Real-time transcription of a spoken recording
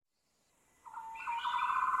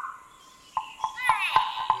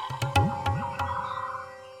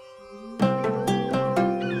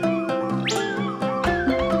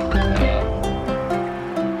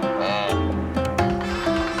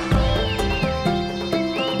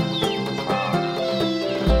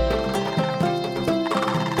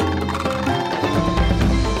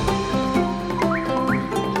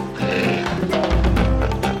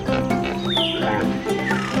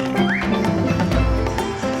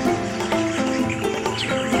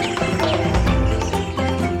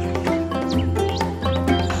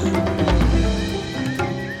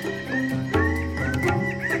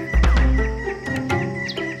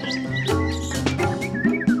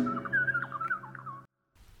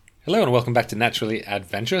Hello and welcome back to Naturally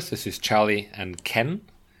Adventurous. This is Charlie and Ken.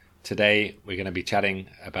 Today we're going to be chatting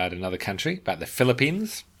about another country, about the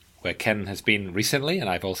Philippines, where Ken has been recently, and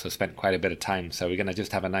I've also spent quite a bit of time. So we're going to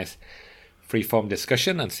just have a nice free-form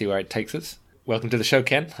discussion and see where it takes us. Welcome to the show,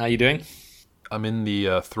 Ken. How are you doing? I'm in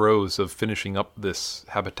the throes of finishing up this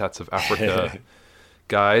Habitats of Africa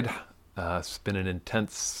guide. It's been an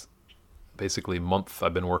intense, basically, month.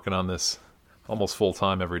 I've been working on this almost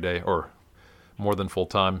full-time every day, or more than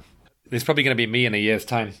full-time. This is probably going to be me in a year's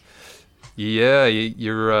time. Yeah,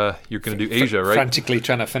 you're going to do Asia, right? Frantically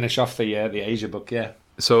trying to finish off the Asia book, yeah.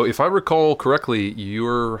 So if I recall correctly,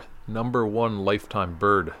 your number one lifetime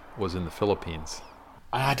bird was in the Philippines.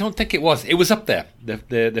 I don't think it was. It was up there.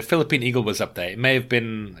 The Philippine eagle was up there. It may have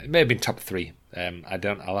been top three.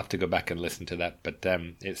 I'll have to go back and listen to that, but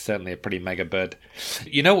it's certainly a pretty mega bird.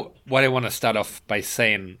 You know what I want to start off by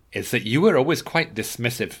saying is that you were always quite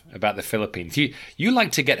dismissive about the Philippines. You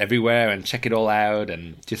like to get everywhere and check it all out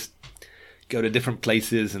and just go to different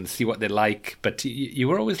places and see what they like, but you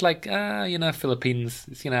were always like, Philippines,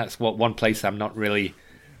 it's one place I'm not really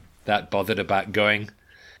that bothered about going.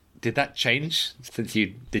 Did that change since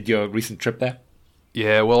you did your recent trip there?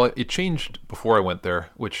 Yeah, well, it changed before I went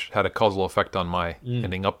there, which had a causal effect on my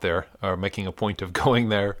ending up there, or making a point of going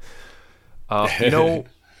there.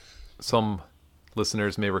 Some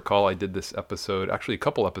listeners may recall I did this episode, actually a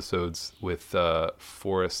couple episodes, with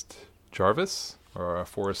Forrest Jarvis, or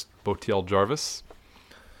Forrest Botiel Jarvis.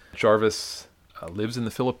 Jarvis lives in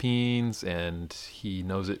the Philippines, and he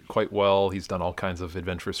knows it quite well. He's done all kinds of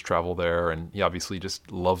adventurous travel there, and he obviously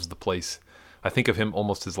just loves the place. I think of him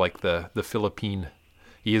almost as like the Philippine.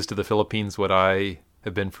 He is to the Philippines what I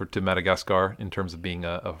have been to Madagascar in terms of being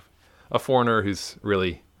a foreigner who's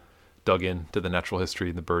really dug into the natural history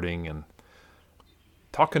and the birding. And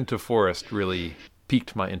talking to Forrest really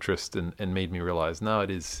piqued my interest and made me realize, no,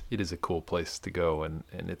 it is a cool place to go. And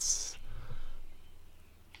it's...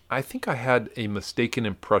 I think I had a mistaken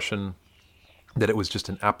impression that it was just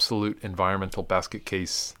an absolute environmental basket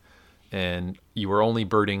case, and you were only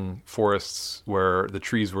birding forests where the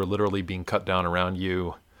trees were literally being cut down around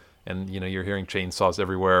you, and you're hearing chainsaws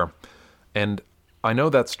everywhere. And I know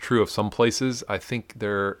that's true of some places. I think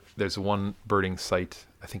there's one birding site,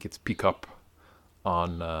 I think it's Pickup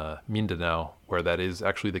on Mindanao, where that is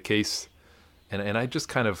actually the case. And I just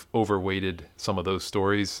kind of overweighted some of those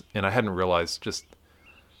stories, and I hadn't realized just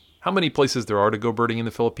how many places there are to go birding in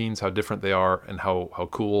the Philippines, how different they are, and how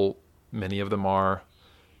cool many of them are.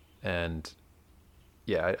 And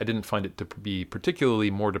yeah, I didn't find it to be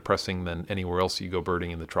particularly more depressing than anywhere else you go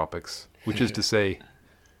birding in the tropics, which is to say,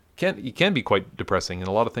 it can be quite depressing, and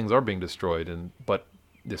a lot of things are being destroyed, but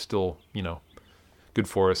there's still, good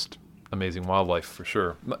forest, amazing wildlife for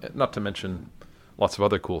sure. Not to mention lots of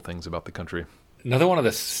other cool things about the country. Another one of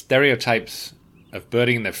the stereotypes of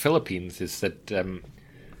birding in the Philippines is that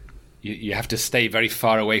you have to stay very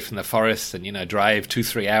far away from the forests and, drive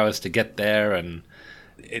 2-3 hours to get there. And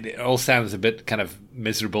it all sounds a bit kind of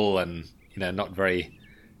miserable and, not very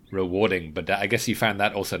rewarding. But I guess you found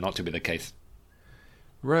that also not to be the case.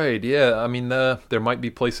 Right, yeah. I mean, there might be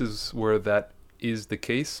places where that is the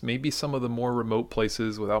case. Maybe some of the more remote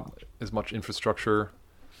places without as much infrastructure.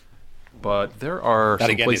 But there are that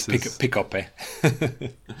some again places... is Pickup, eh?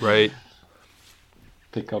 Right.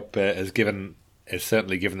 Pickup has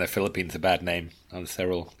certainly given the Philippines a bad name on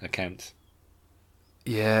several accounts.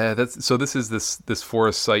 Yeah, this is this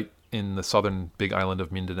forest site in the southern big island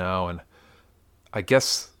of Mindanao, and I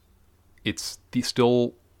guess it's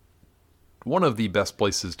still one of the best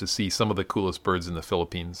places to see some of the coolest birds in the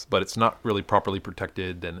Philippines, but it's not really properly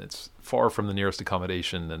protected, and it's far from the nearest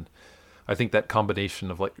accommodation. And I think that combination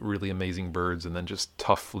of like really amazing birds and then just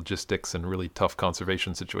tough logistics and really tough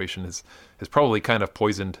conservation situation has probably kind of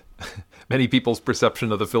poisoned many people's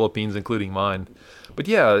perception of the Philippines, including mine. But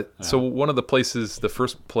yeah, so one of the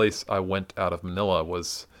first place I went out of Manila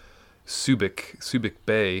was Subic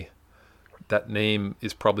Bay. That name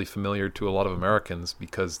is probably familiar to a lot of Americans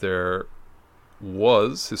because there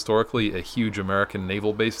was historically a huge American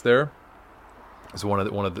naval base there. It's one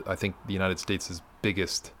of the I think the United States'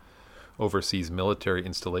 biggest overseas military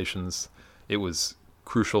installations. It was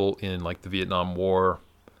crucial in like the Vietnam War.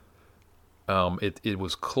 It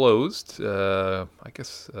was closed, I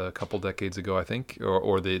guess a couple decades ago, I think,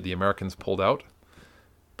 or the Americans pulled out.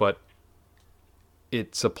 But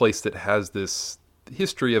it's a place that has this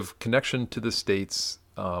history of connection to the States.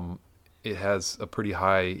 It has a pretty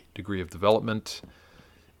high degree of development.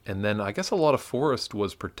 And then I guess a lot of forest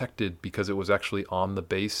was protected because it was actually on the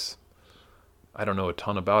base. I don't know a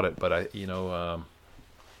ton about it, but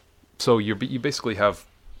so you basically have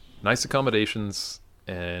nice accommodations,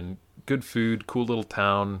 and good food, cool little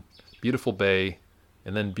town, beautiful bay,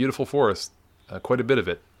 and then beautiful forest, quite a bit of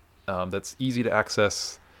it. That's easy to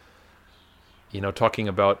access. Talking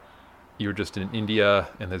about you're just in India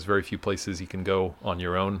and there's very few places you can go on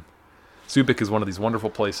your own. Subic is one of these wonderful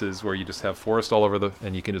places where you just have forest all over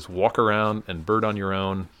and you can just walk around and bird on your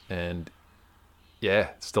own. And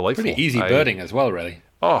yeah, it's delightful. Pretty easy birding as well, really.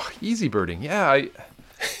 Oh, easy birding. Yeah.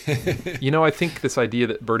 I think this idea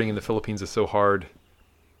that birding in the Philippines is so hard,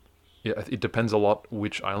 yeah, it depends a lot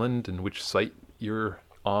which island and which site you're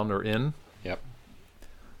on or in. Yep.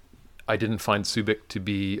 I didn't find Subic to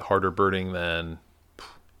be harder birding than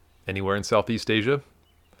anywhere in Southeast Asia.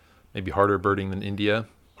 Maybe harder birding than India,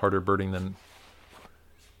 harder birding than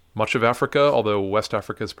much of Africa, although West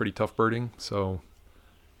Africa is pretty tough birding. So,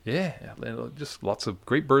 yeah, just lots of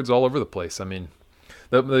great birds all over the place. I mean,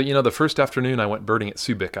 the first afternoon I went birding at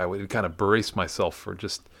Subic, I would kind of brace myself for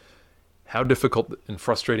just how difficult and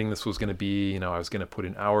frustrating this was going to be. I was going to put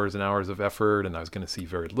in hours and hours of effort, and I was going to see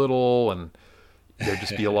very little, and there'd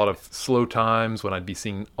just be a lot of slow times when I'd be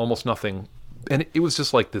seeing almost nothing. And it was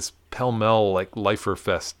just like this pell-mell, like lifer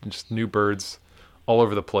fest, just new birds all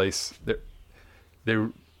over the place.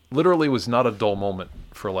 There literally was not a dull moment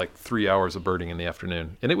for like 3 hours of birding in the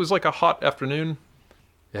afternoon. And it was like a hot afternoon.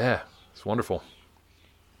 Yeah, it's wonderful.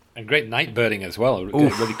 And great night birding as well.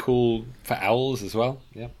 Oof. Really cool for owls as well.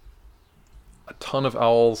 Yeah. A ton of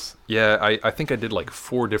owls. Yeah, I think I did like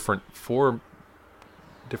four different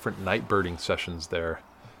night birding sessions there.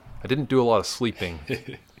 I didn't do a lot of sleeping.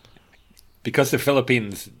 Because the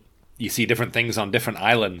Philippines, you see different things on different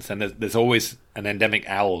islands, and there's always an endemic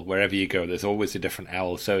owl wherever you go. There's always a different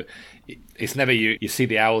owl. So it's never you see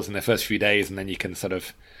the owls in the first few days, and then you can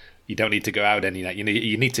you don't need to go out any night. You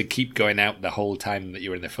need to keep going out the whole time that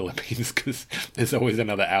you're in the Philippines because there's always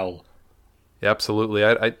another owl. Yeah, absolutely.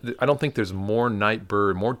 I don't think there's more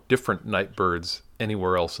different night birds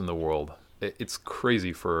anywhere else in the world. It's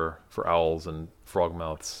crazy for owls and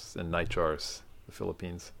frogmouths and nightjars, the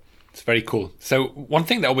Philippines. It's very cool. So one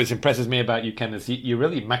thing that always impresses me about you, Ken, is you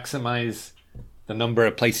really maximize the number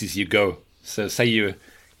of places you go. So say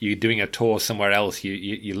you're doing a tour somewhere else,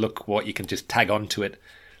 you look what you can just tag onto it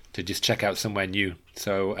to just check out somewhere new.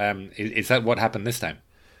 So is that what happened this time?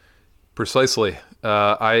 Precisely.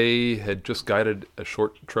 I had just guided a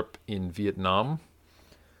short trip in Vietnam.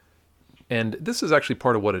 And this is actually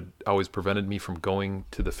part of what had always prevented me from going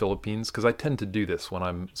to the Philippines, because I tend to do this when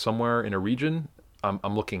I'm somewhere in a region.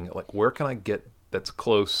 I'm looking at like, where can I get that's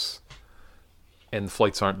close and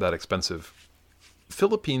flights aren't that expensive.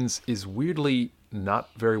 Philippines is weirdly not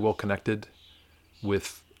very well connected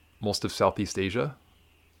with most of Southeast Asia.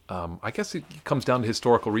 I guess it comes down to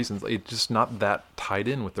historical reasons. It's just not that tied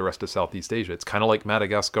in with the rest of Southeast Asia. It's kind of like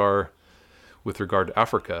Madagascar with regard to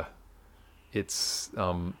Africa. It's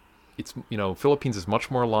Philippines is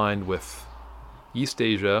much more aligned with East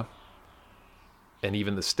Asia and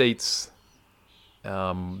even the States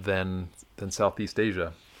than Southeast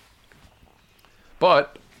Asia.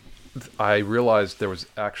 But I realized there was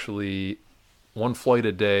actually one flight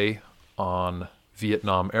a day on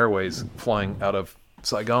Vietnam Airways flying out of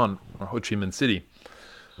Saigon or Ho Chi Minh City.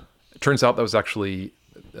 It turns out that was actually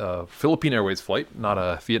a Philippine Airways flight, not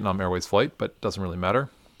a Vietnam Airways flight, but it doesn't really matter.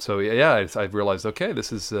 So yeah, I realized, okay,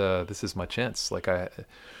 this is my chance. Like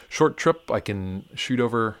short trip, I can shoot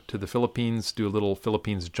over to the Philippines, do a little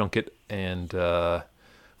Philippines junket, and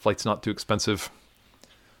flight's not too expensive.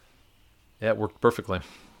 Yeah, it worked perfectly.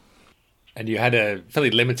 And you had a fairly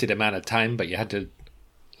limited amount of time, but you had to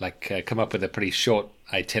come up with a pretty short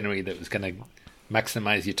itinerary that was going to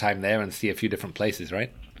maximize your time there and see a few different places,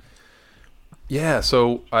 right? Yeah,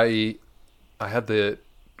 so I had the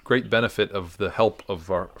great benefit of the help of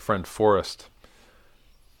our friend Forrest.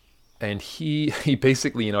 And he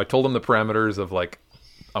basically, I told him the parameters of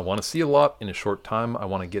I want to see a lot in a short time. I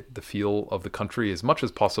want to get the feel of the country as much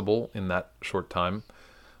as possible in that short time.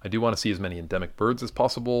 I do want to see as many endemic birds as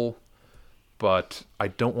possible, but I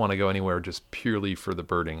don't want to go anywhere just purely for the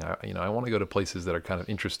birding. I want to go to places that are kind of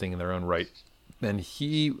interesting in their own right. And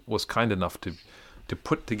he was kind enough to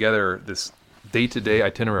put together this day-to-day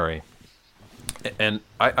itinerary. And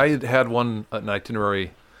I had an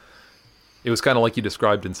itinerary. It was kind of like you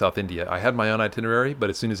described in South India. I had my own itinerary, but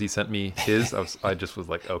as soon as he sent me his, I just was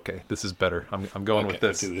like, okay, this is better. I'm going with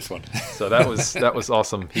this. Let's do this one. So that was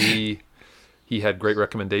awesome. He had great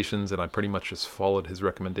recommendations, and I pretty much just followed his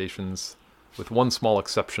recommendations, with one small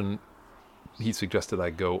exception. He suggested I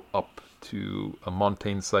go up to a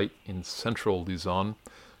montane site in central Luzon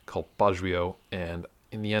called Baguio, and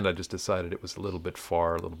in the end, I just decided it was a little bit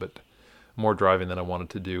far, a little bit more driving than I wanted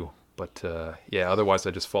to do. But yeah, otherwise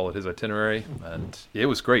I just followed his itinerary, and it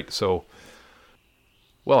was great. So,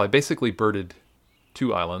 well, I basically birded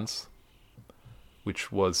 2 islands,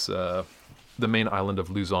 which was the main island of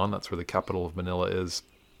Luzon. That's where the capital of Manila is.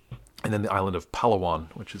 And then the island of Palawan,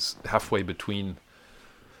 which is halfway between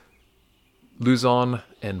Luzon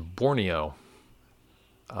and Borneo.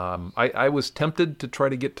 I was tempted to try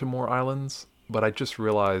to get to more islands, but I just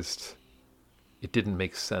realized it didn't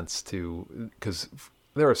make sense to, because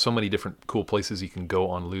there are so many different cool places you can go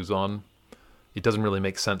on Luzon. It doesn't really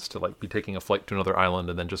make sense to like be taking a flight to another island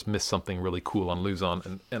and then just miss something really cool on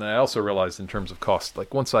Luzon. And I also realized in terms of cost,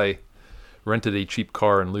 like once I rented a cheap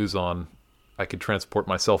car in Luzon, I could transport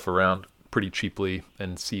myself around pretty cheaply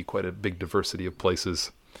and see quite a big diversity of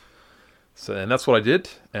places. So, and that's what I did,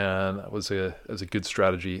 and that was a good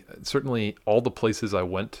strategy. Certainly, all the places I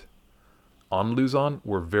went on Luzon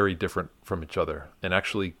were very different from each other, and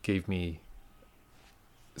actually gave me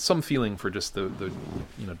some feeling for just the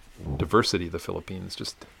diversity of the Philippines.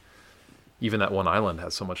 Just even that one island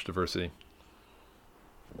has so much diversity.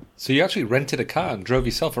 So you actually rented a car and drove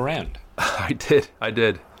yourself around? I did.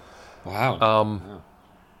 Wow. Wow.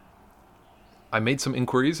 I made some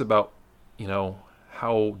inquiries about,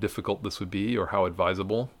 how difficult this would be or how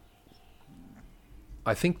advisable.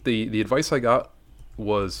 I think the advice I got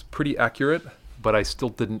was pretty accurate, but I still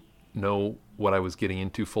didn't know what I was getting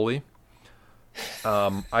into fully.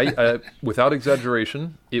 I without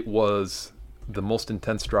exaggeration, it was the most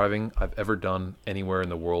intense driving I've ever done anywhere in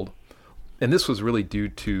the world. And this was really due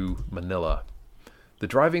to Manila. The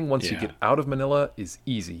driving once you get out of Manila is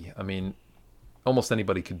easy. I mean, almost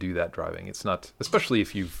anybody could do that driving. It's not, especially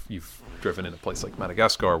if you've driven in a place like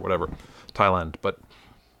Madagascar or whatever, Thailand. But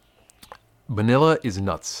Manila is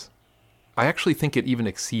nuts. I actually think it even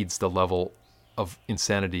exceeds the level of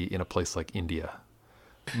insanity in a place like India.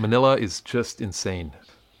 Manila is just insane.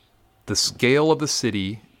 The scale of the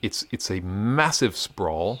city, it's a massive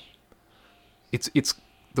sprawl. It's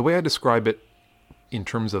the way I describe it in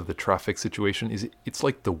terms of the traffic situation is it's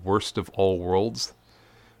like the worst of all worlds.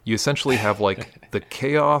 You essentially have like the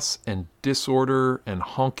chaos and disorder and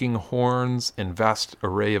honking horns and vast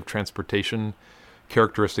array of transportation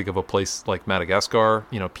characteristic of a place like Madagascar,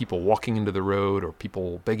 people walking into the road or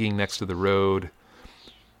people begging next to the road.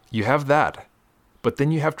 You have that. But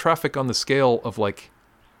then you have traffic on the scale of like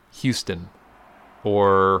Houston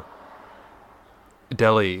or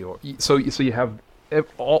Delhi, or so you have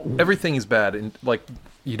everything is bad, and like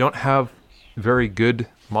you don't have very good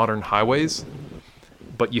modern highways,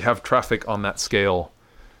 but you have traffic on that scale.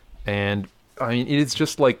 And I mean, it's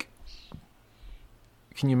just like,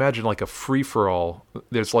 can you imagine like a free-for-all?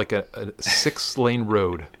 There's like a 6-lane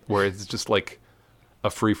road where it's just like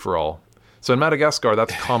a free-for-all. So in Madagascar,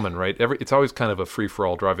 that's common, right? It's always kind of a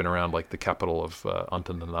free-for-all driving around like the capital of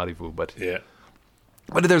Antananarivo, but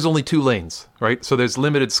there's only 2 lanes, right? So there's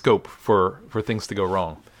limited scope for things to go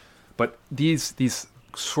wrong. But these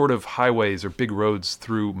sort of highways or big roads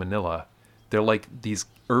through Manila, they're like these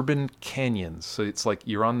urban canyons. So it's like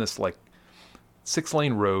you're on this like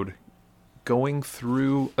 6-lane road going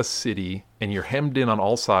through a city, and you're hemmed in on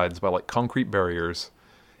all sides by like concrete barriers.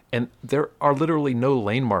 And there are literally no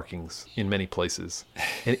lane markings in many places.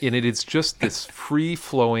 And it is just this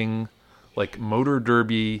free-flowing, like motor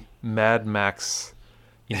derby, Mad Max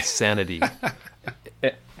insanity.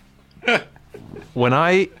 When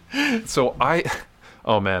I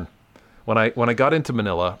got into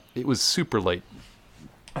Manila, it was super late.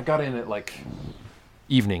 I got in at like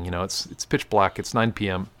evening, it's pitch black, it's 9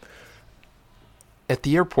 p.m. At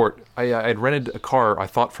the airport, I had rented a car, I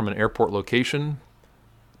thought from an airport location.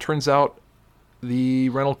 Turns out the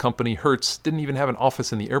rental company, Hertz, didn't even have an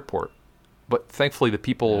office in the airport. But thankfully the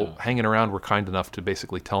people hanging around were kind enough to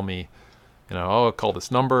basically tell me, call this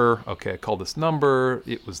number. Okay, I called this number.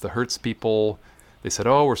 It was the Hertz people. They said,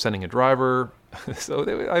 we're sending a driver. So,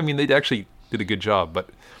 they actually did a good job, but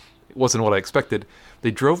it wasn't what I expected. They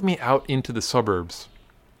drove me out into the suburbs,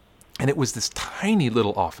 and it was this tiny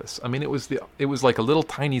little office. I mean, it was like a little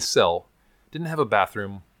tiny cell. Didn't have a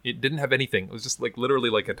bathroom. It didn't have anything. It was just like literally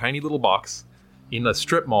like a tiny little box in a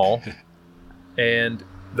strip mall. And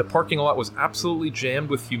the parking lot was absolutely jammed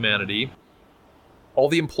with humanity. All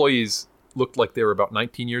the employees looked like they were about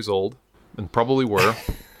 19 years old, and probably were.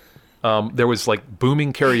 There was like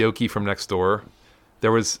booming karaoke from next door.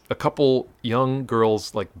 There was a couple young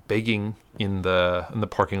girls like begging in the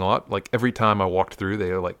parking lot. Like every time I walked through,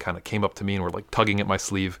 they like kind of came up to me and were like tugging at my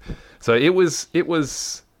sleeve. So it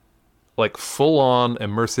was like full-on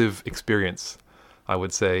immersive experience, I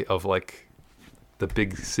would say, of like the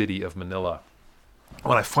big city of Manila.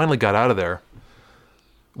 When I finally got out of there,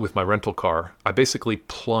 with my rental car, I basically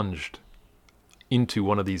plunged into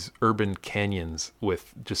one of these urban canyons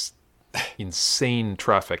with just insane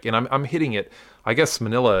traffic, and I'm hitting it. I guess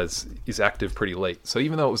Manila is active pretty late, so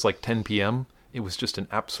even though it was like 10 p.m., it was just an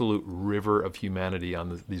absolute river of humanity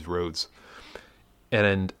on these roads,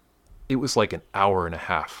 and it was like an hour and a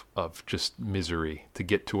half of just misery to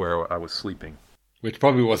get to where I was sleeping. Which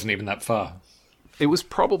probably wasn't even that far. It was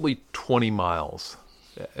probably 20 miles,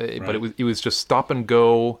 Right. but it was just stop and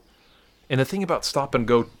go. And the thing about stop and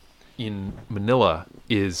go in Manila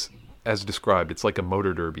is, as described, it's like a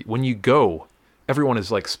motor derby. When you go, everyone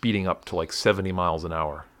is like speeding up to like 70 miles an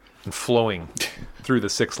hour and flowing through the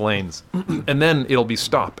 6 lanes. And then it'll be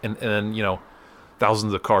stop. And then,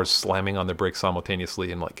 thousands of cars slamming on their brakes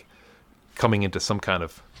simultaneously and like coming into some kind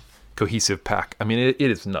of cohesive pack. I mean, it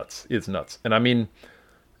is nuts. It's nuts. And I mean,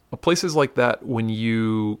 places like that, when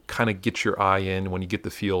you kind of get your eye in, when you get the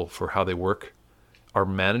feel for how they work, are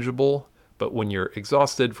manageable. But when you're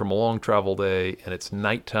exhausted from a long travel day and it's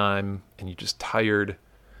nighttime and you're just tired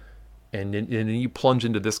and you plunge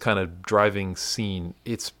into this kind of driving scene,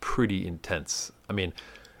 it's pretty intense. I mean,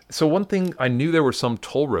 so one thing, I knew there were some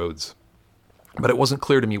toll roads, but it wasn't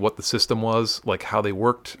clear to me what the system was, like how they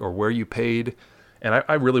worked or where you paid. And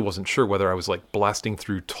I really wasn't sure whether I was like blasting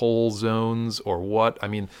through toll zones or what. I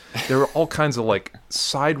mean, there were all kinds of like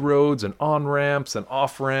side roads and on ramps and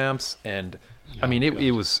off ramps, and I mean,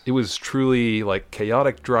 it was truly like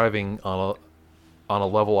chaotic driving on a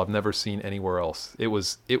level I've never seen anywhere else. It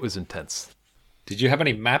was intense. Did you have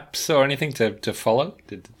any maps or anything to follow?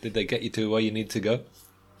 Did they get you to where you need to go?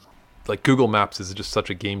 Like Google Maps is just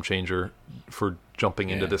such a game changer for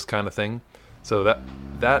jumping into this kind of thing. So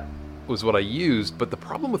that was what I used. But the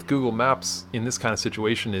problem with Google Maps in this kind of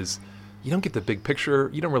situation is you don't get the big picture.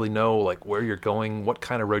 You don't really know like where you're going, what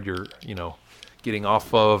kind of road you're, getting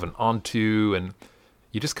off of and onto, and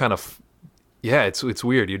you just kind of, it's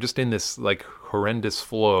weird. You're just in this like horrendous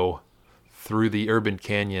flow through the urban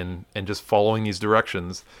canyon and just following these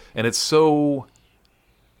directions. And it's so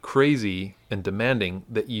crazy and demanding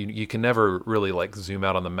that you can never really like zoom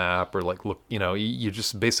out on the map or like look, you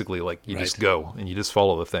just basically like you just go and you just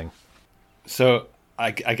follow the thing. So I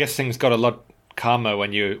guess things got a lot calmer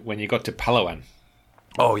when you got to Palawan.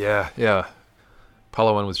 Oh yeah.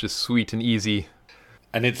 Palawan was just sweet and easy.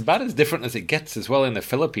 And it's about as different as it gets as well in the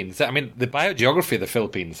Philippines. I mean, the biogeography of the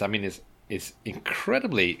Philippines, I mean, is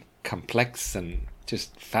incredibly complex and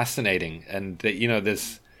just fascinating. And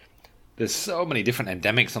there's so many different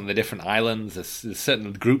endemics on the different islands. There's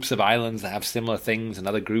certain groups of islands that have similar things, and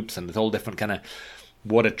other groups, and there's all different kind of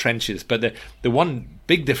water trenches. But the one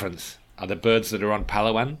big difference are the birds that are on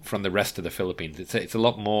Palawan from the rest of the Philippines. It's a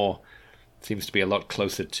lot more. Seems to be a lot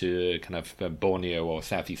closer to kind of Borneo or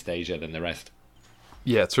Southeast Asia than the rest.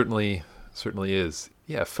 Yeah, it certainly is.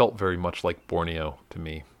 Yeah, it felt very much like Borneo to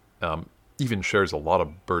me. Even shares a lot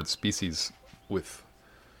of bird species with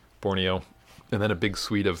Borneo. And then a big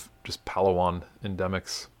suite of just Palawan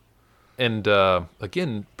endemics. And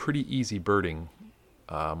again, pretty easy birding.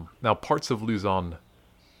 Now, parts of Luzon,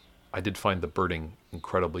 I did find the birding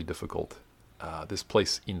incredibly difficult. This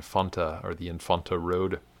place, Infanta, or the Infanta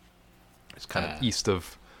Road, it's kind of east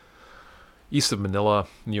of Manila,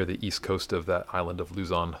 near the east coast of that island of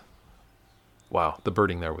Luzon. Wow, the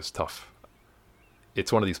birding there was tough.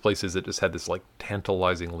 It's one of these places that just had this like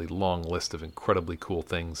tantalizingly long list of incredibly cool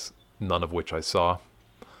things, none of which I saw.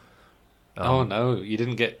 Oh no, you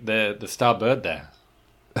didn't get the star bird there.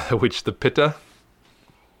 Which, the pitta?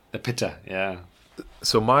 The pitta, yeah.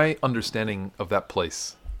 So my understanding of that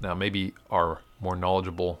place, now maybe our more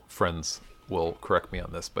knowledgeable friends will correct me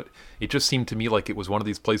on this, but it just seemed to me like it was one of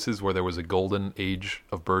these places where there was a golden age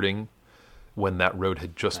of birding when that road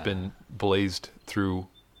had just been blazed through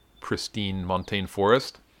pristine montane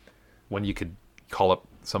forest, when you could call up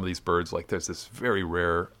some of these birds. Like there's this very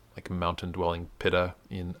rare like mountain dwelling pitta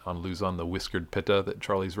on Luzon, the whiskered pitta that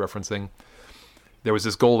Charlie's referencing. There was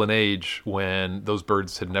this golden age when those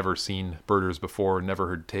birds had never seen birders before, never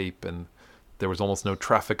heard tape, and there was almost no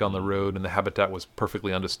traffic on the road, and the habitat was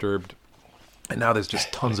perfectly undisturbed. And now there's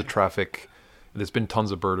just tons of traffic. There's been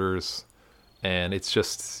tons of birders, and it's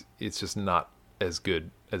just not as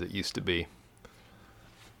good as it used to be.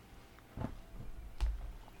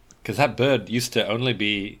 Because that bird used to only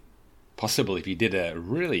be possible if you did a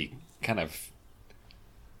really kind of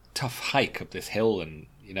tough hike up this hill, and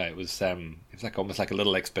it was like almost like a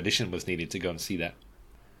little expedition was needed to go and see that.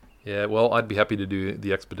 Yeah, well, I'd be happy to do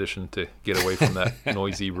the expedition to get away from that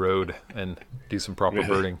noisy road and do some proper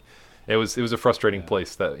birding. It was a frustrating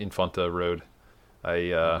place, that Infanta Road.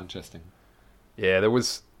 Interesting. Yeah,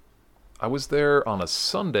 I was there on a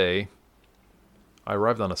Sunday. I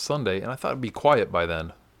arrived on a Sunday, and I thought it'd be quiet by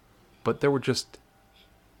then, but there were just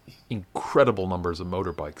incredible numbers of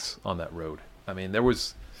motorbikes on that road. I mean, there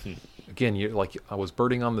was, again, I was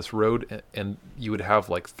birding on this road, and you would have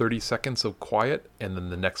like 30 seconds of quiet, and then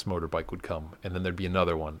the next motorbike would come, and then there'd be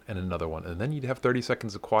another one, and then you'd have 30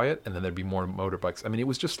 seconds of quiet, and then there'd be more motorbikes. I mean, it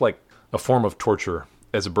was just like a form of torture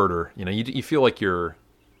as a birder. You know, you feel like you're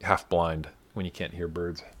half blind when you can't hear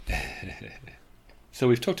birds. So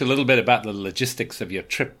we've talked a little bit about the logistics of your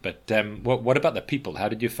trip, but what about the people? How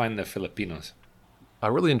did you find the Filipinos? I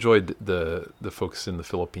really enjoyed the folks in the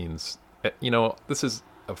Philippines. You know, this is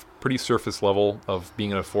a pretty surface level of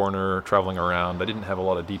being a foreigner traveling around. I didn't have a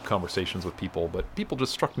lot of deep conversations with people, but people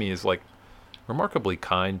just struck me as like remarkably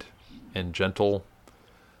kind and gentle.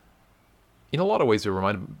 In a lot of ways, it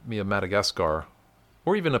reminded me of Madagascar,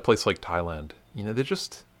 or even a place like Thailand. You know, there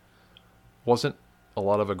just wasn't a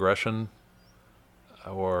lot of aggression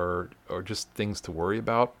or just things to worry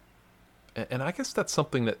about. And I guess that's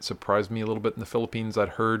something that surprised me a little bit in the Philippines.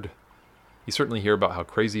 You certainly hear about how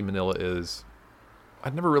crazy Manila is.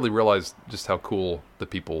 I'd never really realized just how cool the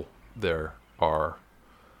people there are.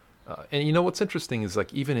 And you know what's interesting is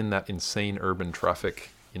like even in that insane urban traffic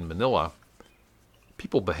in Manila,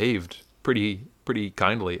 people behaved pretty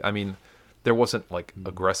kindly. I mean, there wasn't like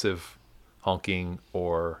aggressive honking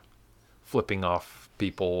or flipping off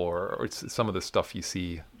people or some of the stuff you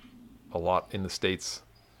see a lot in the States.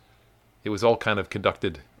 It was all kind of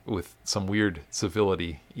conducted with some weird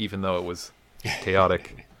civility, even though it was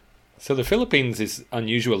chaotic. So the Philippines is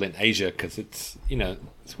unusual in Asia because it's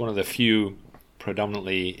one of the few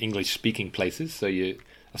predominantly English-speaking places. So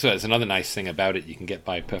it's another nice thing about it. You can get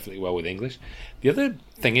by perfectly well with English. The other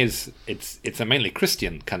thing is it's a mainly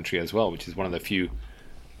Christian country as well, which is one of the few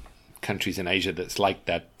countries in Asia that's like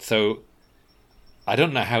that. So I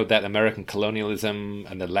don't know how that American colonialism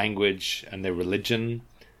and the language and the religion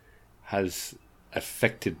has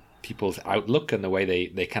affected people's outlook and the way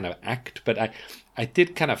they kind of act. But I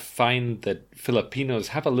did kind of find that Filipinos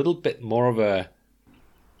have a little bit more of a,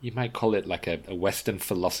 you might call it like a Western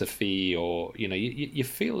philosophy, or, you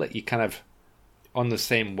feel that you're kind of on the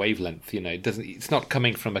same wavelength. It's not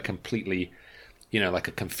coming from a completely, like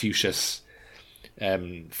a Confucius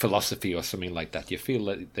philosophy or something like that. You feel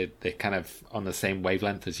that they're kind of on the same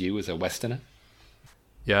wavelength as you as a Westerner.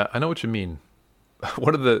 Yeah, I know what you mean.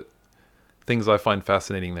 One of the things I find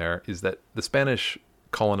fascinating there is that the Spanish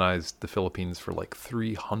colonized the Philippines for like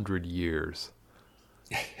 300 years.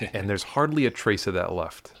 And there's hardly a trace of that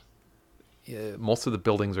left. Most of the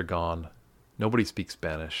buildings are gone. Nobody speaks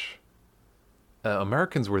Spanish.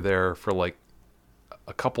 Americans were there for like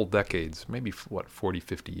a couple decades, maybe 40,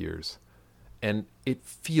 50 years. And it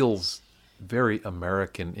feels very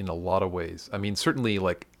American in a lot of ways. I mean, certainly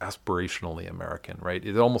like aspirationally American, right?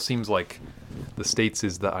 It almost seems like the States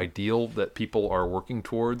is the ideal that people are working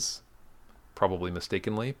towards, probably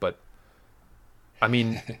mistakenly. But I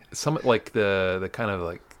mean, some like the kind of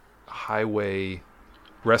like highway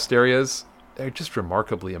rest areas, they're just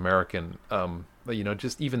remarkably American.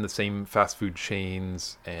 Just even the same fast food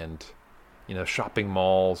chains and shopping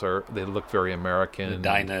malls they look very American. The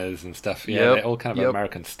diners and stuff. Yeah, Yep, they're all kind of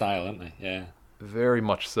American style, aren't they? Yeah. Very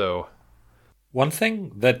much so. One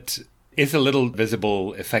thing that is a little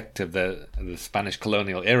visible effect of the Spanish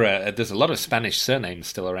colonial era, there's a lot of Spanish surnames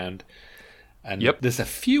still around. And there's a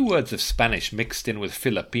few words of Spanish mixed in with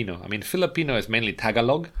Filipino. I mean, Filipino is mainly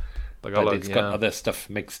Tagalog, but it's got other stuff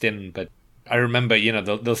mixed in. But I remember,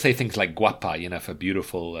 they'll say things like guapa, for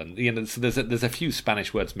beautiful, and so there's a few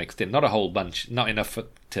Spanish words mixed in, not a whole bunch, not enough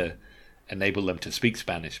to enable them to speak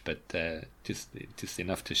Spanish, but just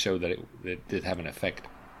enough to show that it did have an effect.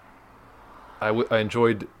 I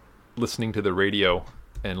enjoyed listening to the radio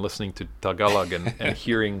and listening to Tagalog and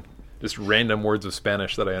hearing just random words of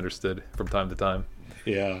Spanish that I understood from time to time.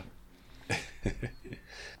 Yeah.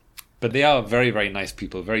 But they are very, very nice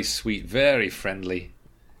people, very sweet, very friendly,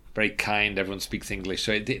 very kind. Everyone speaks English.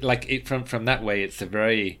 So from that way, it's a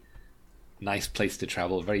very nice place to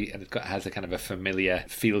travel. It has a kind of a familiar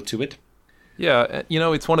feel to it. Yeah,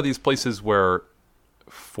 it's one of these places where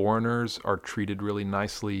foreigners are treated really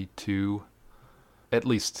nicely too. At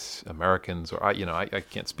least Americans, or I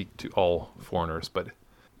can't speak to all foreigners, but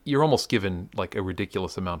you're almost given like a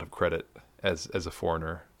ridiculous amount of credit as a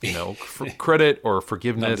foreigner, for credit or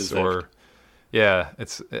forgiveness or,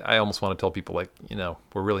 I almost want to tell people like,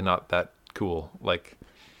 we're really not that cool. Like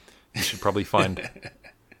you should probably find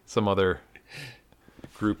some other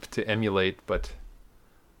group to emulate, but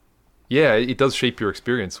yeah, it does shape your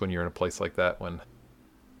experience when you're in a place like that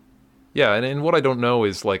and what I don't know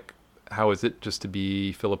is like how is it just to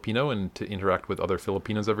be Filipino and to interact with other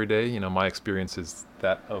Filipinos every day? You know, my experience is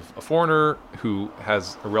that of a foreigner who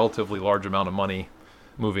has a relatively large amount of money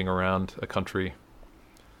moving around a country.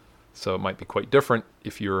 So it might be quite different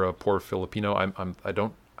if you're a poor Filipino. I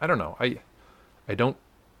don't know. I don't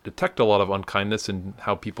detect a lot of unkindness in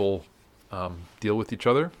how people deal with each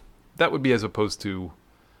other. That would be as opposed to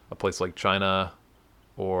a place like China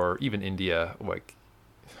or even India. Like,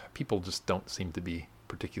 people just don't seem to be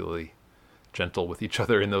particularly gentle with each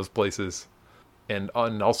other in those places, and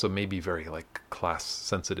also maybe very like class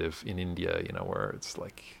sensitive in India, you know, where it's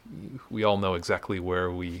like we all know exactly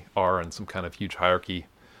where we are in some kind of huge hierarchy.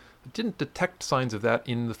 I didn't detect signs of that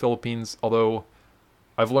in the Philippines, although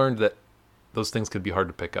I've learned that those things can be hard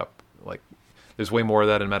to pick up. Like, there's way more of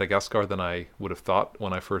that in Madagascar than I would have thought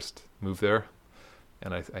when I first moved there,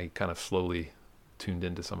 and I kind of slowly tuned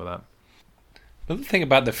into some of that. Another thing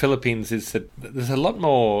about the Philippines is that there's a lot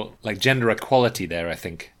more like gender equality there, I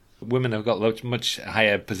think. Women have got much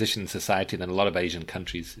higher position in society than a lot of Asian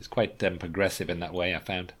countries. It's quite progressive in that way, I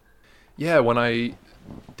found. Yeah, when I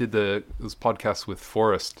did those podcasts with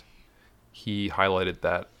Forrest, he highlighted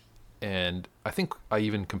that. And I think I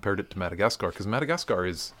even compared it to Madagascar, because Madagascar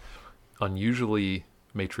is unusually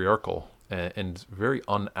matriarchal and very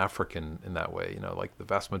un-African in that way. You know, like the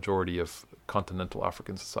vast majority of continental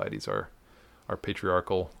African societies are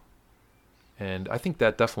patriarchal, and I think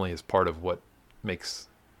that definitely is part of what makes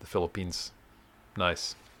the Philippines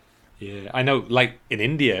nice. Yeah, I know. Like in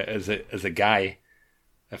India, as a guy,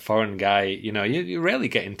 a foreign guy, you know, you rarely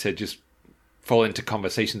get into just fall into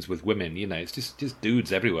conversations with women. You know, it's just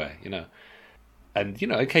dudes everywhere. You know, and you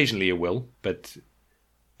know, occasionally you will, but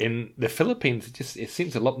in the Philippines, it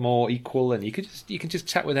seems a lot more equal, and you can just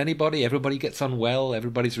chat with anybody. Everybody gets on well.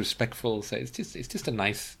 Everybody's respectful. So it's just a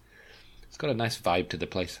nice. It's got a nice vibe to the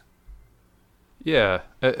place. Yeah,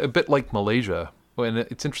 a bit like Malaysia. And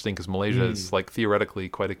it's interesting because Malaysia is like theoretically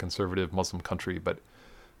quite a conservative Muslim country, but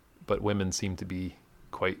women seem to be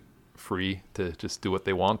quite free to just do what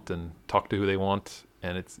they want and talk to who they want,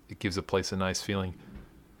 and it gives a place a nice feeling.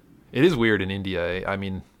 It is weird in India. I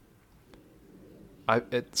mean,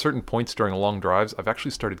 at certain points during long drives, I've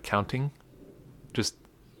actually started counting just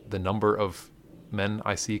the number of men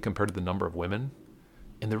I see compared to the number of women.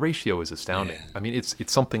 And the ratio is astounding. Yeah. I mean, it's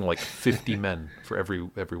something like 50 men for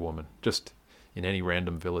every woman, just in any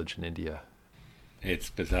random village in India.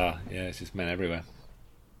 It's bizarre. Yeah, it's just men everywhere.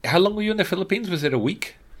 How long were you in the Philippines? Was it a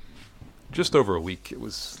week? Just over a week. It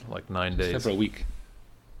was like 9 days. Just over a week.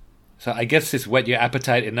 So I guess it's whet your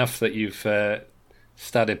appetite enough that you've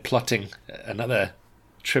started plotting another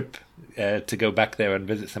trip to go back there and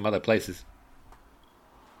visit some other places.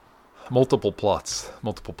 Multiple plots.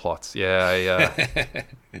 Yeah,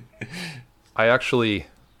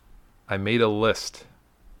 I made a list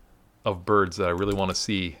of birds that I really want to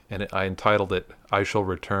see, and I entitled it "I Shall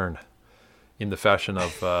Return," in the fashion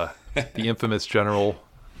of the infamous General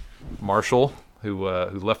Marshall, who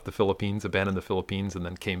left the Philippines, abandoned the Philippines, and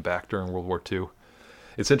then came back during World War II.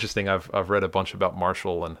 It's interesting. I've read a bunch about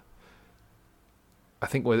Marshall, and I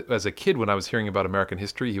think as a kid, when I was hearing about American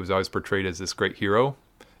history, he was always portrayed as this great hero.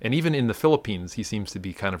 And even in the Philippines, he seems to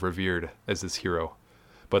be kind of revered as this hero.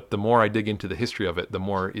 But the more I dig into the history of it, the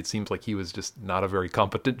more it seems like he was just not a very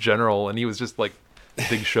competent general, and he was just like a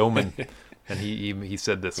big showman. And he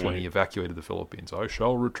said this when he evacuated the Philippines: "I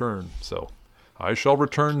shall return." So I shall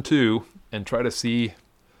return too, and try to see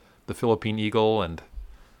the Philippine eagle and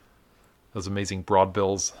those amazing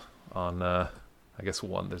broadbills on, I guess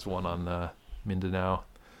there's one on Mindanao,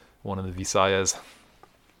 one in the Visayas.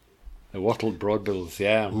 The wattled broadbills,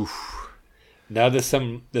 yeah. Oof. Now there's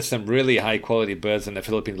some really high quality birds in the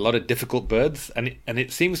Philippines. A lot of difficult birds, and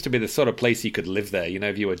it seems to be the sort of place you could live there. You know,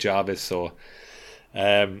 if you were Jarvis or,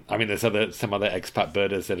 I mean, there's some other expat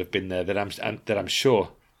birders that have been there that I'm sure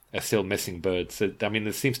are still missing birds. So, I mean,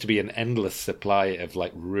 there seems to be an endless supply of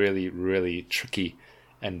like really, really tricky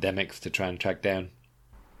endemics to try and track down.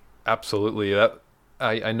 Absolutely.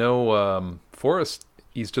 I know Forrest.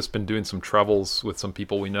 He's just been doing some travels with some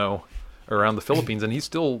people we know around the Philippines, and he's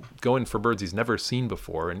still going for birds he's never seen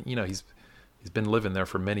before. And you know, he's been living there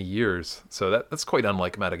for many years, so that's quite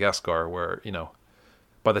unlike Madagascar, where, you know,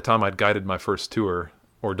 by the time I'd guided my first tour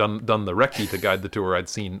or done the recce to guide the tour, I'd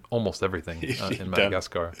seen almost everything in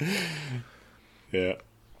Madagascar.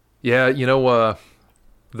 Yeah, you know,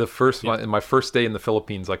 my first day in the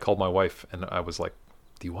Philippines, I called my wife and I was like,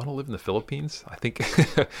 "Do you want to live in the Philippines?" I think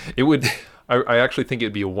it would. I actually think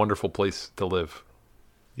it'd be a wonderful place to live.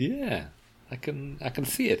 Yeah, I can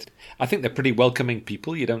see it. I think they're pretty welcoming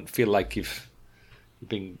people. You don't feel like you've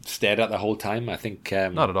been stared at the whole time. I think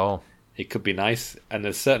not at all. it could be nice, and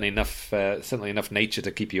there's certainly enough nature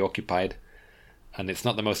to keep you occupied, and it's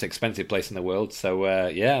not the most expensive place in the world. So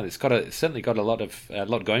it's certainly got a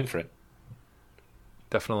lot going for it.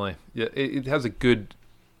 Definitely, yeah. It has a good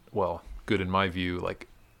in my view, like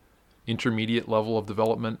intermediate level of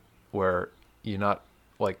development where you're not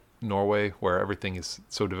like Norway, where everything is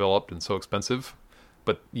so developed and so expensive,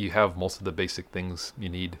 but you have most of the basic things you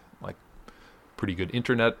need, like pretty good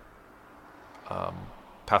internet,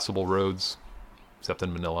 passable roads, except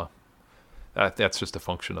in Manila. That's just a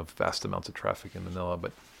function of vast amounts of traffic in Manila.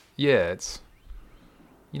 But yeah, it's,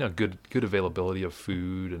 good availability of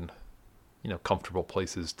food and, comfortable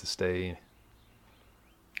places to stay.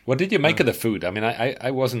 What did you make of the food? I mean, I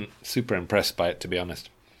wasn't super impressed by it, to be honest.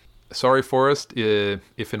 Sorry, Forrest,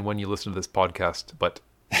 if and when you listen to this podcast, but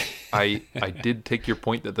I did take your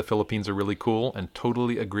point that the Philippines are really cool and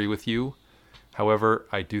totally agree with you. However,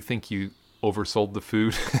 I do think you oversold the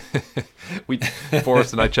food.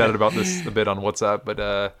 Forrest and I chatted about this a bit on WhatsApp, but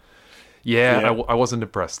I wasn't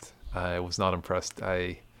impressed. I was not impressed.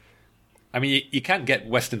 I mean, you can't get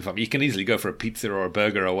Western food. You can easily go for a pizza or a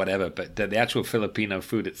burger or whatever, but the actual Filipino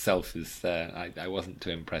food itself is, I wasn't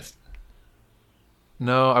too impressed.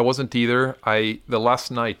 No, I wasn't either. The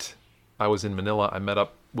last night I was in Manila, I met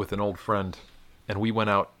up with an old friend, and we went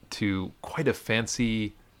out to quite a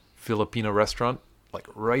fancy Filipino restaurant, like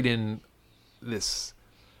right in this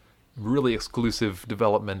really exclusive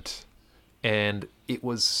development, and it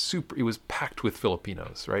was packed with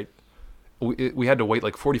Filipinos, right? We had to wait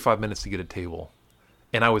like 45 minutes to get a table.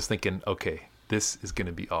 And I was thinking, okay, this is going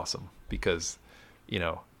to be awesome because,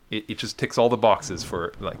 it just ticks all the boxes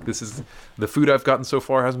for like, this is the food I've gotten so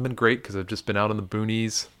far hasn't been great because I've just been out in the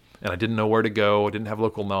boonies and I didn't know where to go. I didn't have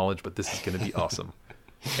local knowledge, but this is going to be awesome.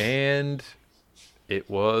 And it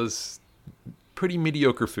was pretty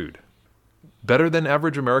mediocre food. Better than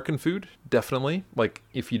average American food, definitely. Like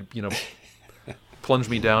if you plunge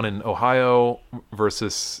me down in Ohio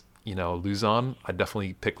versus Luzon, I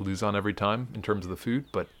definitely pick Luzon every time in terms of the food,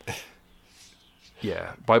 but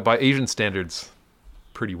yeah, by Asian standards,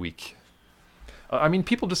 pretty weak. I mean,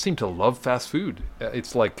 people just seem to love fast food.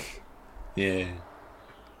 It's like, yeah,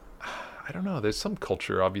 I don't know. There's some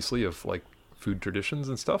culture, obviously, of like food traditions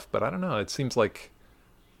and stuff, but I don't know. It seems like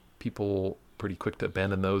people pretty quick to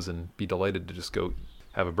abandon those and be delighted to just go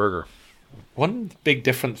have a burger. One big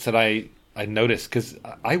difference that I noticed, because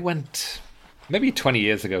I went maybe 20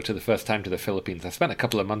 years ago the first time to the Philippines. I spent a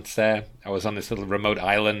couple of months there. I was on this little remote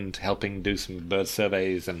island helping do some bird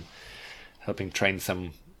surveys and helping train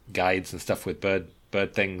some guides and stuff with bird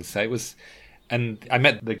things. And I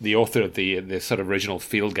met the author of the sort of original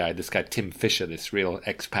field guide, this guy Tim Fisher, this real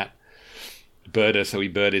expat birder. So we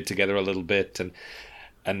birded together a little bit,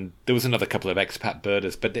 and there was another couple of expat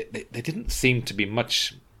birders, but there didn't seem to be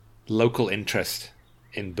much local interest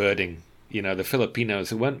in birding. The Filipinos,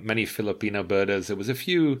 there weren't many Filipino birders. There was a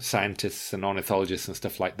few scientists and ornithologists and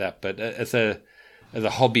stuff like that, but as a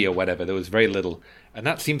hobby or whatever, there was very little. And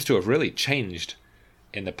that seems to have really changed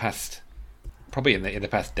in the past, probably in the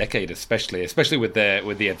past decade, especially with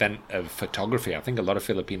the advent of photography. I think a lot of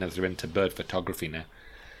Filipinos are into bird photography now.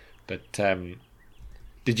 But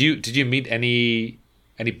did you meet any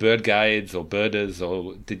bird guides or birders,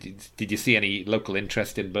 or did you see any local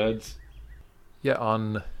interest in birds? Yeah,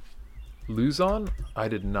 on Luzon, I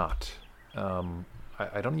did not.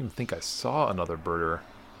 I don't even think I saw another birder.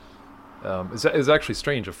 It's actually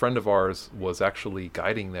strange. A friend of ours was actually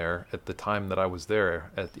guiding there at the time that I was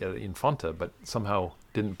there at Infanta, but somehow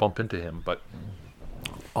didn't bump into him. But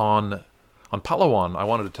on Palawan, I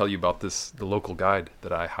wanted to tell you about the local guide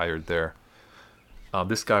that I hired there.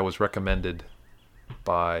 This guy was recommended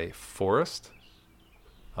by Forrest.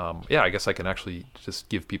 I guess I can actually just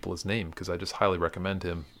give people his name because I just highly recommend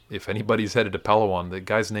him. If anybody's headed to Palawan, the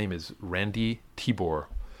guy's name is Randy Tibor,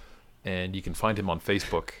 and you can find him on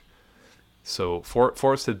Facebook. So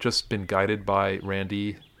Forrest had just been guided by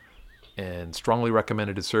Randy and strongly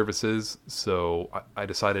recommended his services. So I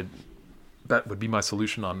decided that would be my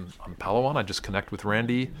solution on Palawan. I just connect with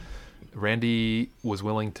Randy. Randy was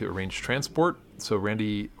willing to arrange transport. So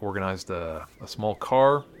Randy organized a small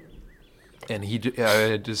car, and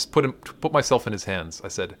I just put myself in his hands. I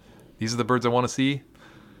said, these are the birds I want to see,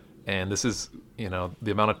 and this is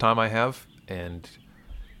the amount of time I have, and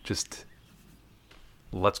just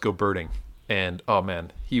let's go birding. And oh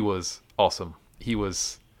man, he was awesome. He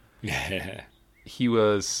was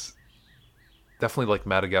definitely like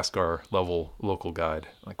Madagascar level local guide,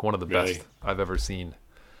 like one of the best I've ever seen.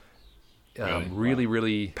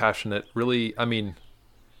 Really passionate. Really, I mean,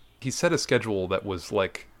 he set a schedule that was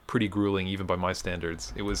like pretty grueling even by my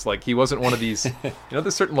standards. It was like he wasn't one of these,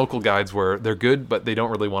 there's certain local guides where they're good, but they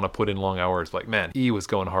don't really want to put in long hours. Like, man, he was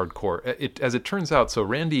going hardcore. As it turns out, so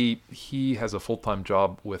Randy, he has a full-time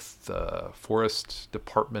job with the forest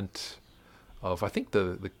department of, I think,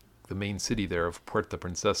 the main city there of Puerto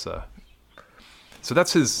Princesa. So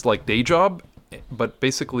that's his like day job, but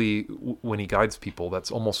basically when he guides people,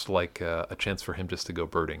 that's almost like a chance for him just to go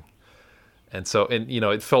birding. And so,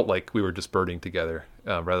 it felt like we were just birding together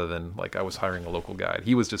rather than like I was hiring a local guide.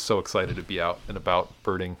 He was just so excited to be out and about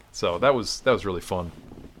birding. So that was really fun.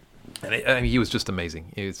 And he was just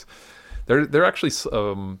amazing. They're actually,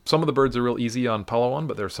 some of the birds are real easy on Palawan,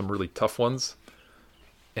 but there's some really tough ones.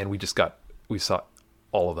 And we saw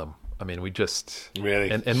all of them. I mean, we just really,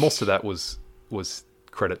 and most of that was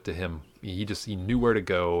credit to him. He knew where to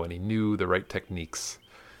go and he knew the right techniques.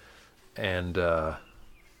 And,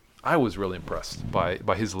 I was really impressed by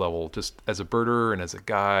his level, just as a birder and as a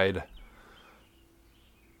guide.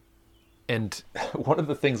 And one of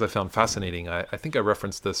the things I found fascinating, I think I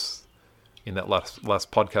referenced this in that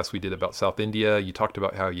last podcast we did about South India. You talked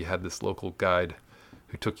about how you had this local guide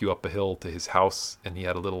who took you up a hill to his house, and he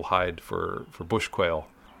had a little hide for bush quail.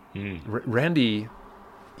 Randy,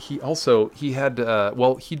 he'd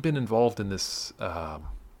been involved in this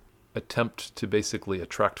attempt to basically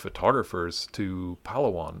attract photographers to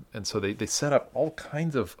Palawan, and so they set up all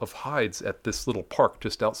kinds of hides at this little park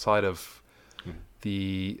just outside of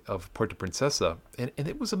Puerto Princesa, and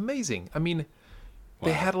it was amazing. I mean,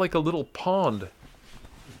 they had like a little pond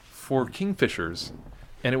for kingfishers,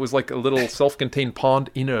 and it was like a little self-contained pond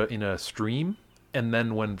in a stream, and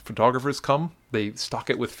then when photographers come, they stock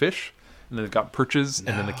it with fish, and they've got perches,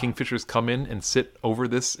 and then the kingfishers come in and sit over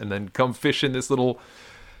this and then come fish in this little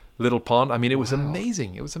pond. I mean, it was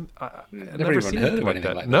amazing. It was I've never seen anything like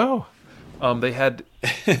that. No. They had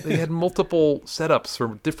multiple setups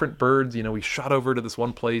for different birds. We shot over to this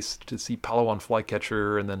one place to see Palawan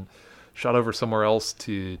flycatcher, and then shot over somewhere else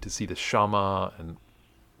to see the shama, and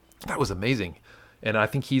that was amazing. And I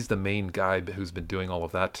think he's the main guy who's been doing all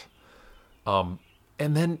of that. And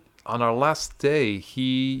then on our last day,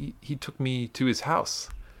 he took me to his house,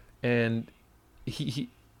 and he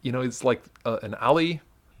it's like an alley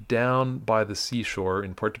down by the seashore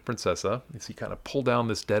in Puerto Princesa. So you kind of pull down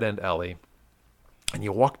this dead-end alley, and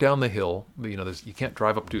you walk down the hill. You can't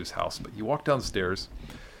drive up to his house, but you walk down the stairs,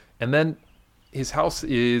 and then his house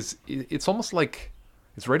it's almost like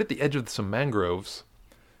it's right at the edge of some mangroves,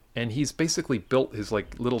 and he's basically built his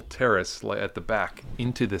like little terrace at the back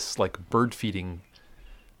into this like bird feeding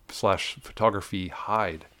 / photography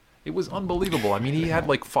hide. It was unbelievable. I mean, he had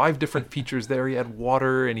like 5 different features there. He had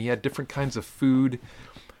water, and he had different kinds of food.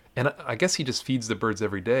 And I guess he just feeds the birds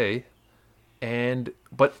every day.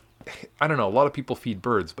 But I don't know, a lot of people feed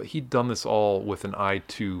birds, but he'd done this all with an eye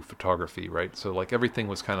to photography, right? So like everything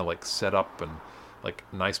was kind of like set up and like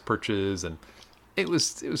nice perches, and it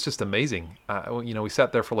was just amazing. We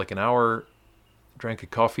sat there for like an hour, drank a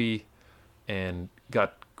coffee, and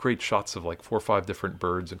got great shots of like 4 or 5 different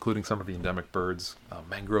birds, including some of the endemic birds,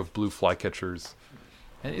 mangrove blue flycatchers.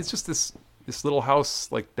 And it's just this little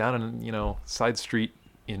house like down in, side street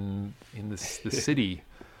in this city.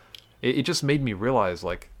 It just made me realize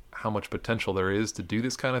like how much potential there is to do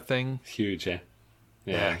this kind of thing. It's huge, yeah.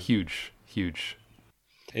 Yeah, huge.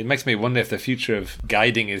 It makes me wonder if the future of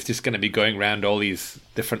guiding is just going to be going around all these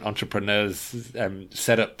different entrepreneurs'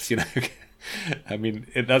 setups, I mean,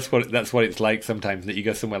 that's what it's like sometimes that you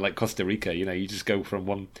go somewhere like Costa Rica, you just go from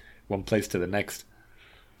one place to the next.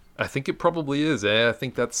 I think it probably is. I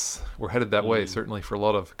think we're headed that way, certainly for a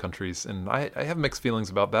lot of countries. And I have mixed feelings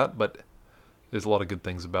about that, but there's a lot of good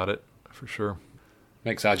things about it, for sure.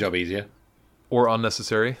 Makes our job easier. Or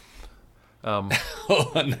unnecessary.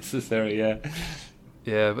 Unnecessary, yeah.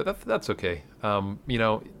 Yeah, but that's okay.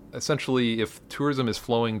 Essentially, if tourism is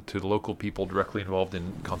flowing to the local people directly involved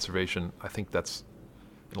in conservation, I think that's,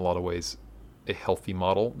 in a lot of ways, a healthy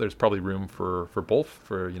model. There's probably room for both,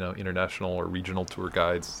 for international or regional tour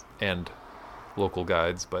guides and local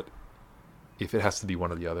guides, but if it has to be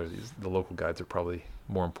one or the other, the local guides are probably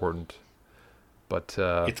more important. But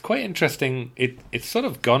it's quite interesting. It's sort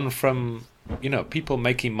of gone from people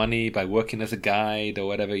making money by working as a guide or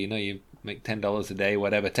whatever. You make $10 a day,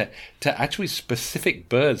 whatever, to actually specific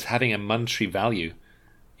birds having a monetary value.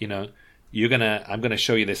 I'm gonna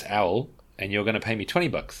show you this owl, and you're gonna pay me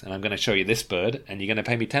 $20, and I'm gonna show you this bird, and you're gonna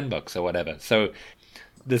pay me $10 or whatever. So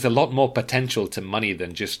there's a lot more potential to money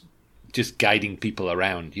than just guiding people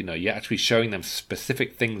around. You're actually showing them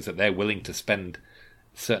specific things that they're willing to spend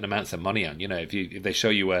certain amounts of money on. If they show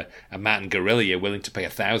you a mountain gorilla, you're willing to pay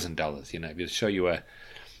 $1,000. If they show you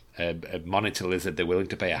a monitor lizard, they're willing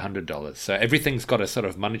to pay $100. So everything's got a sort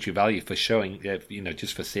of monetary value for showing,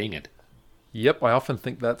 just for seeing it. Yep, I often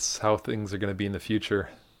think that's how things are going to be in the future.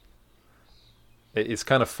 It's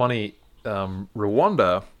kind of funny.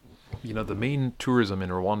 Rwanda, the main tourism in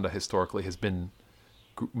Rwanda historically has been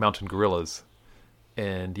mountain gorillas.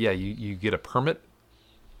 And yeah, you get a permit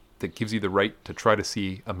that gives you the right to try to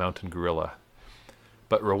see a mountain gorilla.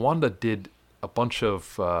 But Rwanda did a bunch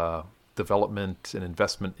of development and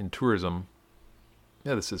investment in tourism.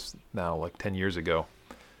 Yeah, this is now like 10 years ago.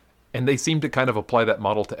 And they seem to kind of apply that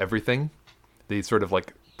model to everything. The sort of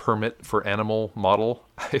like permit for animal model.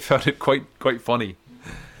 I found it quite funny.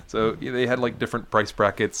 So they had like different price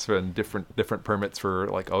brackets and different permits for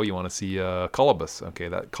like, oh, you want to see a colobus. Okay,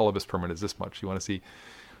 that colobus permit is this much. You want to see...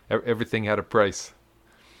 Everything had a price.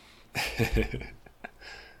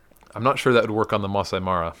 I'm not sure that would work on the Masai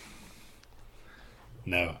Mara.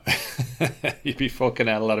 No. You'd be forking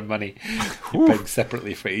out a lot of money. You're paying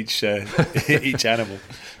separately for each animal.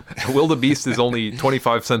 Wildebeest is only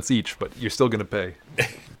 25 cents each, but you're still going to pay.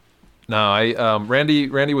 No,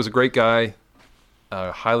 Randy was a great guy.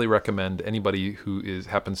 Highly recommend anybody who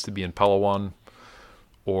happens to be in Palawan,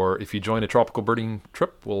 or if you join a tropical birding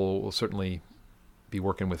trip, we'll certainly be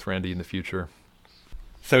working with Randy in the future.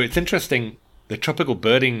 So it's interesting, the tropical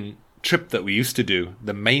birding trip that we used to do,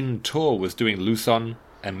 the main tour was doing Luzon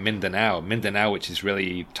and Mindanao. Mindanao, which is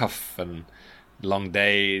really tough and long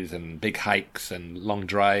days and big hikes and long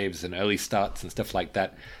drives and early starts and stuff like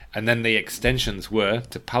that. And then the extensions were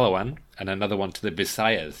to Palawan and another one to the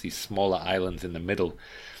Visayas, these smaller islands in the middle.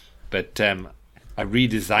 But I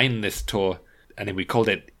redesigned this tour and then we called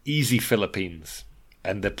it Easy Philippines.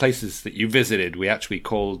 And the places that you visited, we actually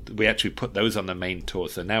put those on the main tour.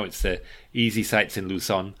 So now it's the easy sites in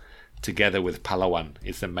Luzon together with Palawan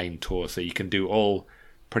is the main tour. So you can do all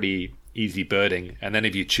pretty easy birding. And then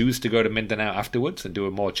if you choose to go to Mindanao afterwards and do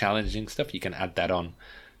a more challenging stuff, you can add that on.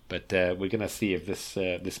 But we're going to see if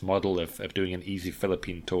this model of doing an easy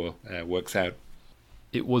Philippine tour works out.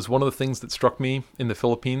 It was one of the things that struck me in the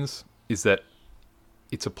Philippines is that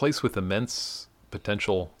it's a place with immense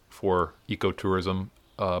potential for ecotourism,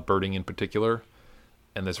 birding in particular,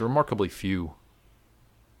 and there's remarkably few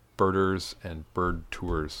birders and bird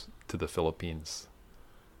tours to the Philippines.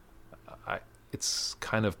 It's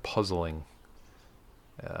kind of puzzling,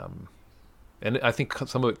 and I think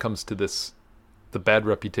some of it comes to the bad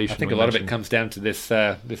reputation. I think a lot of it comes down to this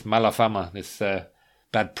mala fama, this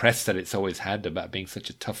bad press that it's always had about being such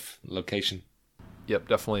a tough location. Yep,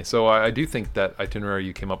 definitely. So I do think that itinerary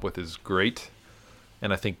you came up with is great.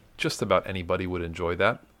 And I think just about anybody would enjoy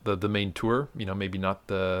that. The main tour, maybe not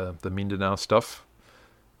the Mindanao stuff,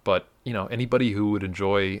 but, anybody who would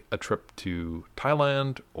enjoy a trip to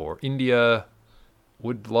Thailand or India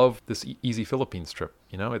would love this Easy Philippines trip.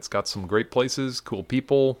 It's got some great places, cool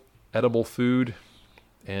people, edible food,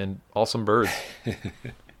 and awesome birds.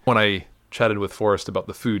 When I chatted with Forrest about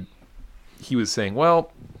the food, he was saying,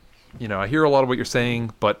 well, I hear a lot of what you're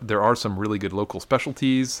saying, but there are some really good local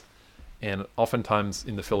specialties. And oftentimes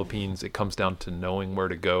in the Philippines, it comes down to knowing where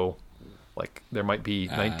to go. Like there might be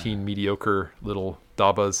 19 mediocre little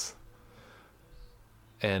dabas,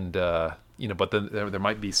 and but then there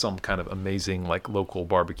might be some kind of amazing like local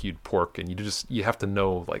barbecued pork, and you have to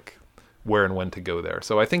know like where and when to go there.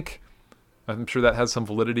 So I'm sure that has some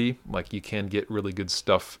validity. Like you can get really good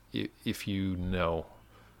stuff if you know.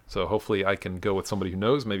 So hopefully I can go with somebody who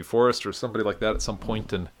knows, maybe Forrest or somebody like that at some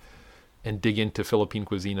point, and dig into Philippine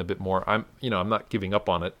cuisine a bit more. I'm not giving up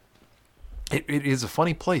on it. It is a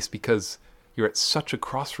funny place because you're at such a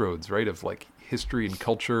crossroads, right? Of like history and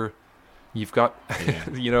culture. You've got,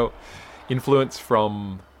 influence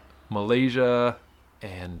from Malaysia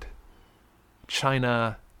and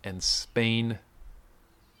China and Spain.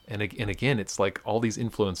 And again, it's like all these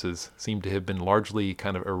influences seem to have been largely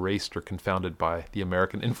kind of erased or confounded by the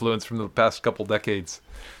American influence from the past couple decades,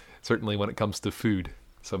 certainly when it comes to food.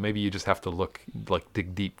 So maybe you just have to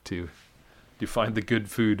dig deep to find the good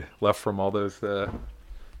food left from all those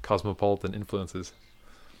cosmopolitan influences.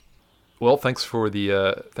 Well, thanks for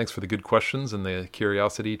the good questions and the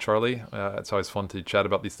curiosity, Charlie. It's always fun to chat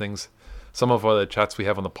about these things. Some of the chats we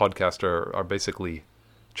have on the podcast are basically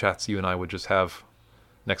chats you and I would just have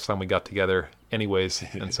next time we got together anyways.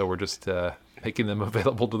 And so we're just making them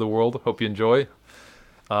available to the world. Hope you enjoy.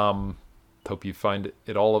 Hope you find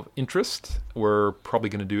it all of interest. We're probably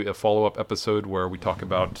going to do a follow-up episode where we talk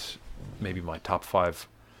about maybe my top 5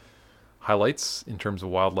 highlights in terms of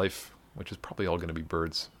wildlife, which is probably all going to be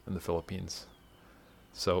birds in the Philippines.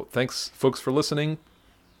 So thanks, folks, for listening.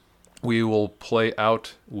 We will play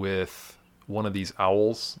out with one of these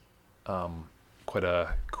owls quite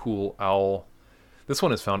a cool owl. This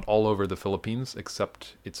one is found all over the Philippines,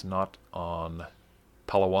 except it's not on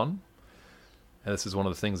Palawan. And this is one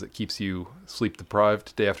of the things that keeps you sleep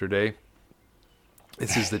deprived day after day.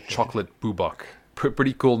 This is the chocolate bubak.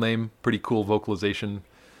 Pretty cool name, pretty cool vocalization.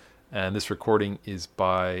 And this recording is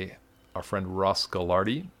by our friend Ross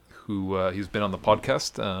Gallardi, who he's been on the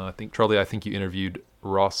podcast. I think, Charlie, you interviewed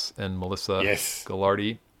Ross and Melissa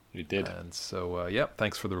Gallardi. You did. And so,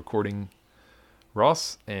 thanks for the recording,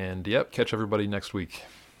 Ross. And, catch everybody next week.